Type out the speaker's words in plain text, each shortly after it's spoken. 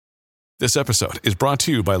This episode is brought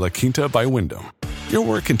to you by La Quinta by Wyndham. Your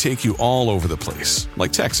work can take you all over the place,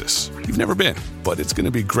 like Texas. You've never been, but it's going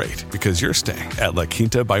to be great because you're staying at La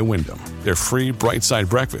Quinta by Wyndham. Their free Bright Side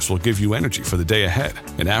breakfast will give you energy for the day ahead.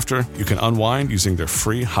 And after, you can unwind using their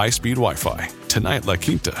free high-speed Wi-Fi. Tonight, La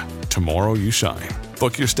Quinta. Tomorrow, you shine.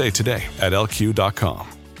 Book your stay today at lq.com.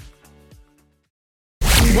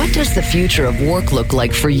 What does the future of work look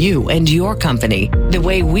like for you and your company? The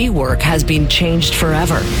way we work has been changed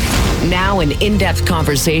forever. Now an in-depth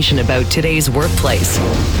conversation about today's workplace.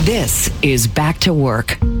 This is Back to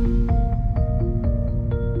Work.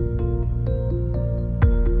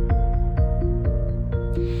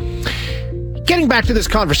 Getting back to this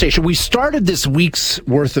conversation, we started this week's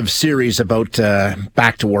worth of series about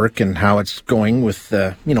back to work and how it's going with,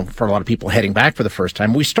 for a lot of people heading back for the first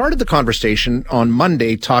time. We started the conversation on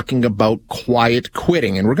Monday talking about quiet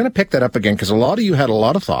quitting, and we're going to pick that up again because a lot of you had a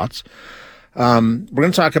lot of thoughts. We're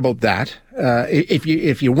going to talk about that.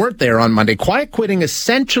 If you weren't there on Monday, quiet quitting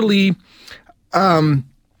essentially,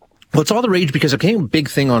 well, it's all the rage because it became a big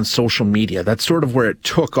thing on social media. That's sort of where it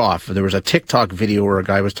took off. There was a TikTok video where a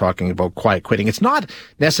guy was talking about quiet quitting. It's not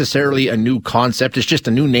necessarily a new concept. It's just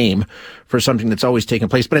a new name for something that's always taken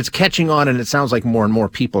place, but it's catching on and it sounds like more and more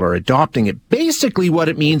people are adopting it. Basically what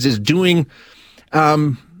it means is doing,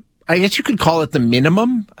 I guess you could call it the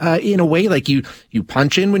minimum, in a way, like you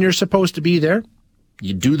punch in when you're supposed to be there.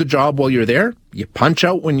 You do the job while you're there. You punch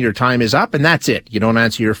out when your time is up, and that's it. You don't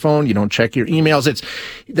answer your phone. You don't check your emails. It's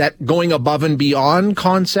that going above and beyond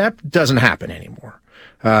concept doesn't happen anymore.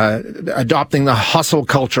 Adopting the hustle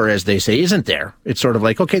culture, as they say, isn't there. It's sort of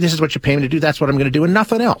like, okay, this is what you pay me to do. That's what I'm going to do, and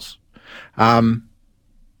nothing else. A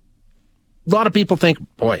lot of people think,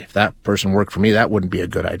 boy, if that person worked for me, that wouldn't be a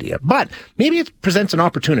good idea. But maybe it presents an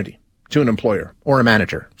opportunity to an employer or a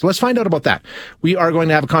manager. So let's find out about that. We are going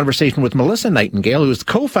to have a conversation with Melissa Nightingale, who is the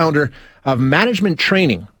co-founder of management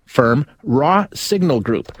training firm Raw Signal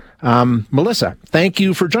Group. Melissa, thank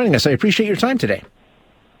you for joining us. I appreciate your time today.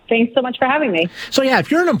 Thanks so much for having me. So yeah,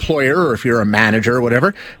 if you're an employer or if you're a manager or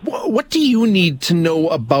whatever, what do you need to know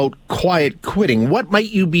about quiet quitting? What might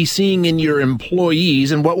you be seeing in your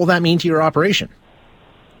employees, and what will that mean to your operation?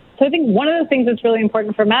 So I think one of the things that's really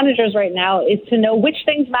important for managers right now is to know which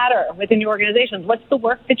things matter within your organizations. What's the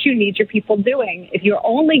work that you need your people doing? If you're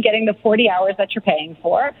only getting the 40 hours that you're paying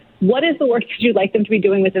for, what is the work that you'd like them to be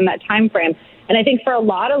doing within that time frame? And I think for a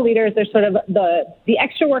lot of leaders, there's sort of the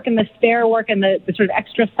extra work and the spare work and the sort of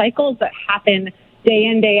extra cycles that happen day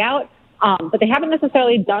in, day out. But they haven't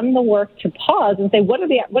necessarily done the work to pause and say, what's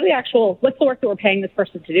the work that we're paying this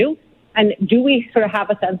person to do? And do we sort of have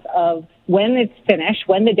a sense of when it's finished,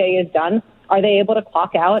 when the day is done, are they able to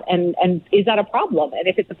clock out? And is that a problem? And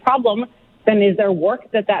if it's a problem, then is there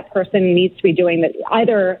work that person needs to be doing that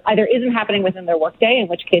either isn't happening within their workday, in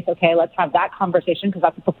which case, okay, let's have that conversation because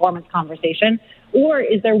that's a performance conversation, or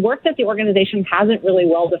is there work that the organization hasn't really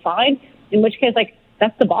well defined, in which case, like,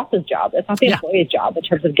 that's the boss's job. It's not the employee's job in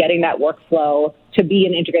terms of getting that workflow to be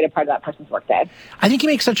an integrated part of that person's workday. I think you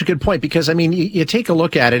make such a good point because, I mean, you take a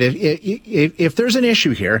look at it. If there's an issue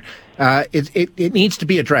here, it needs to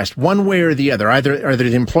be addressed one way or the other. Either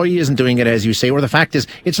the employee isn't doing it, as you say, or the fact is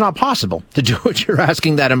it's not possible to do what you're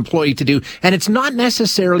asking that employee to do. And it's not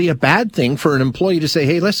necessarily a bad thing for an employee to say,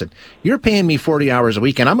 hey, listen, you're paying me 40 hours a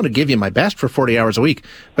week and I'm going to give you my best for 40 hours a week.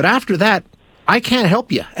 But after that, I can't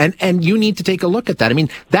help you. And you need to take a look at that. I mean,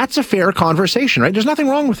 that's a fair conversation, right? There's nothing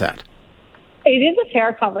wrong with that. It is a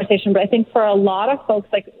fair conversation, but I think for a lot of folks,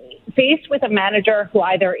 like, faced with a manager who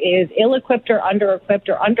either is ill-equipped or under-equipped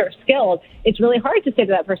or under-skilled, it's really hard to say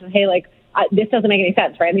to that person, hey, like, this doesn't make any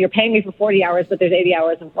sense, right? I mean, you're paying me for 40 hours, but there's 80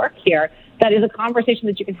 hours of work here. That is a conversation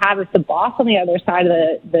that you can have if the boss on the other side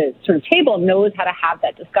of the sort of table knows how to have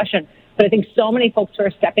that discussion. But I think so many folks who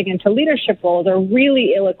are stepping into leadership roles are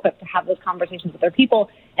really ill-equipped to have those conversations with their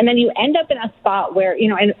people. And then you end up in a spot where,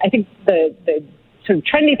 and I think the sort of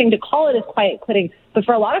trendy thing to call it is quiet quitting. But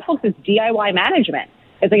for a lot of folks, it's DIY management.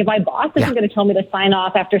 It's like, if my boss isn't going to tell me to sign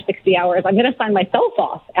off after 60 hours, I'm going to sign myself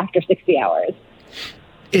off after 60 hours.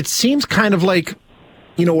 It seems kind of like,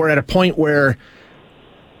 we're at a point where,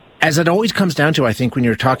 as it always comes down to, I think, when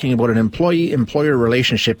you're talking about an employee-employer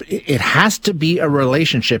relationship, it has to be a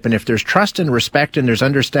relationship. And if there's trust and respect and there's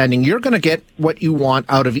understanding, you're going to get what you want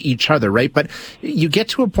out of each other, right? But you get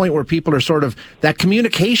to a point where people are sort of, that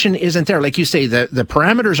communication isn't there. Like you say, the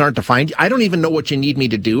parameters aren't defined. I don't even know what you need me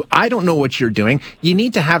to do. I don't know what you're doing. You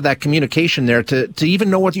need to have that communication there to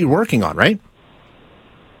even know what you're working on, right?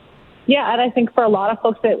 Yeah, and I think for a lot of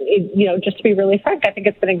folks, just to be really frank, I think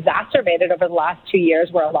it's been exacerbated over the last 2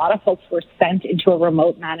 years where a lot of folks were sent into a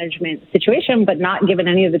remote management situation, but not given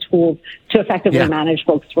any of the tools to effectively manage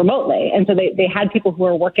folks remotely. And so they had people who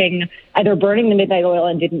were working, either burning the midnight oil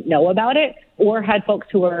and didn't know about it, or had folks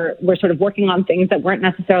who were sort of working on things that weren't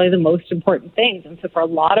necessarily the most important things. And so for a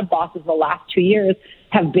lot of bosses, the last 2 years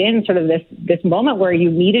have been sort of this moment where you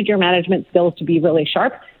needed your management skills to be really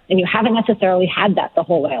sharp, and you haven't necessarily had that the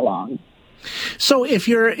whole way along. So if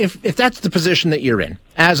that's the position that you're in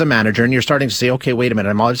as a manager and you're starting to say, okay, wait a minute,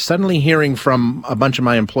 I'm suddenly hearing from a bunch of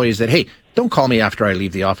my employees that, hey, don't call me after I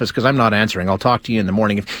leave the office because I'm not answering. I'll talk to you in the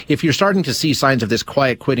morning. If you're starting to see signs of this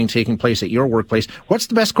quiet quitting taking place at your workplace, what's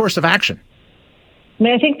the best course of action? I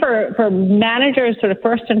mean, I think for managers, sort of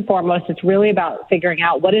first and foremost, it's really about figuring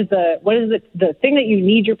out what is the thing that you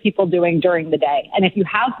need your people doing during the day. And if you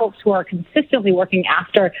have folks who are consistently working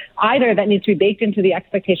after either, that needs to be baked into the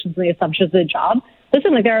expectations and the assumptions of the job.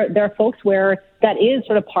 Listen, like there are folks where that is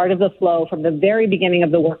sort of part of the flow from the very beginning of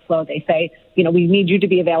the workflow. They say, we need you to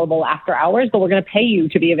be available after hours, but we're going to pay you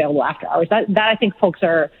to be available after hours. That I think folks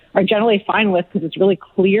are generally fine with because it's really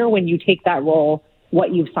clear when you take that role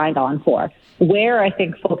what you've signed on for. Where I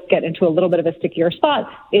think folks get into a little bit of a stickier spot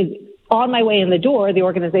is on my way in the door, the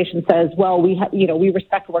organization says, well, we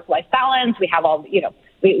respect work-life balance. We have all,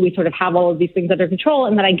 we sort of have all of these things under control.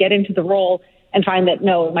 And then I get into the role and find that,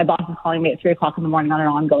 no, my boss is calling me at 3:00 in the morning on an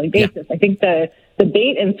ongoing basis. I think the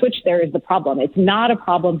bait and switch there is the problem. It's not a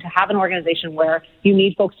problem to have an organization where you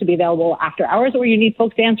need folks to be available after hours or you need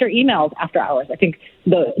folks to answer emails after hours. I think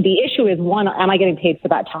the issue is, one, am I getting paid for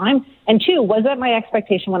that time? And two, was that my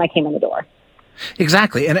expectation when I came in the door?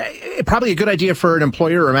 Exactly. And probably a good idea for an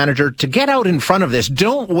employer or manager to get out in front of this.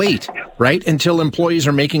 Don't wait, right, until employees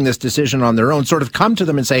are making this decision on their own. Sort of come to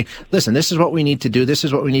them and say, listen, this is what we need to do. This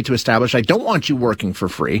is what we need to establish. I don't want you working for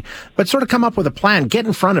free, but sort of come up with a plan. Get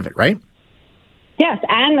in front of it, right? Yes,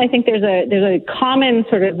 and I think there's a common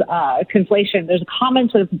sort of conflation. There's a common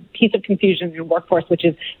sort of piece of confusion in your workforce, which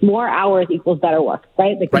is more hours equals better work,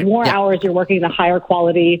 right? Like the more hours you're working, the higher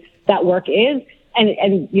quality that work is.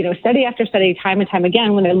 And study after study, time and time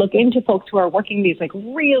again, when they look into folks who are working these like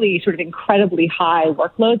really sort of incredibly high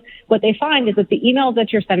workloads, what they find is that the emails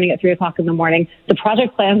that you're sending at 3:00 in the morning, the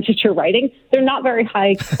project plans that you're writing, they're not very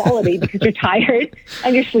high quality because you're tired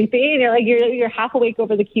and you're sleepy and you're half awake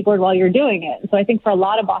over the keyboard while you're doing it. And so I think for a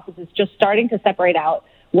lot of bosses, it's just starting to separate out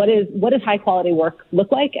what does high quality work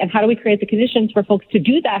look like and how do we create the conditions for folks to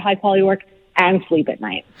do that high quality work and sleep at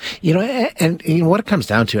night. And what it comes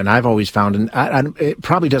down to, and I've always found, and it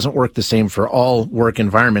probably doesn't work the same for all work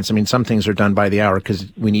environments. I mean, some things are done by the hour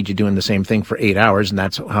because we need you doing the same thing for 8 hours, and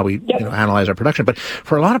that's how we analyze our production. But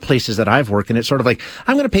for a lot of places that I've worked in, it's sort of like,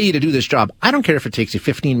 I'm going to pay you to do this job. I don't care if it takes you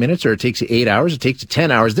 15 minutes or it takes you 8 hours, it takes you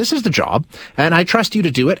 10 hours. This is the job, and I trust you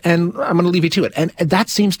to do it, and I'm going to leave you to it. And that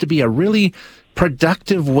seems to be a really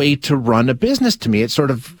productive way to run a business to me. It's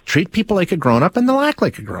sort of treat people like a grown-up and they'll act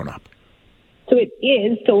like a grown-up. So it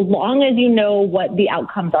is, so long as you know what the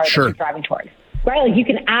outcomes are that you're driving toward. Right? Like you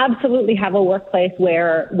can absolutely have a workplace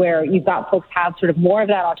where you've got folks have sort of more of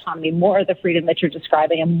that autonomy, more of the freedom that you're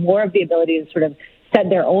describing, and more of the ability to sort of set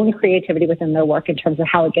their own creativity within their work in terms of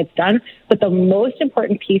how it gets done. But the most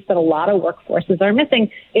important piece that a lot of workforces are missing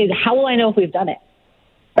is how will I know if we've done it?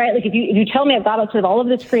 Right? Like if you tell me I've got sort of all of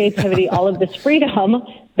this creativity, all of this freedom,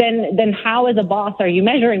 then how as a boss are you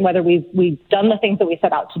measuring whether we've done the things that we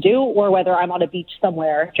set out to do or whether I'm on a beach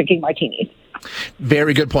somewhere drinking martinis?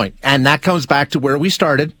 Very good point. And that comes back to where we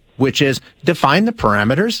started, which is define the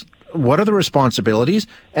parameters. What are the responsibilities?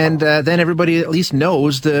 And then everybody at least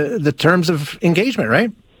knows the terms of engagement, right?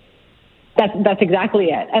 That's exactly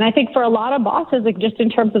it. And I think for a lot of bosses, like just in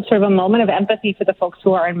terms of sort of a moment of empathy for the folks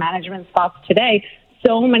who are in management spots today,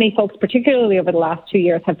 so many folks, particularly over the last 2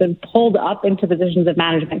 years, have been pulled up into positions of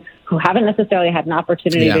management who haven't necessarily had an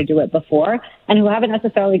opportunity to do it before and who haven't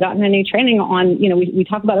necessarily gotten any training on, we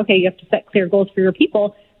talk about, okay, you have to set clear goals for your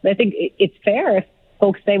people. But I think it's fair if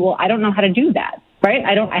folks say, well, I don't know how to do that, right?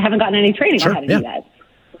 I haven't gotten any training on how to do that.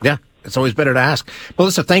 Yeah, it's always better to ask.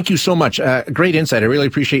 Melissa, thank you so much. Great insight. I really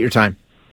appreciate your time.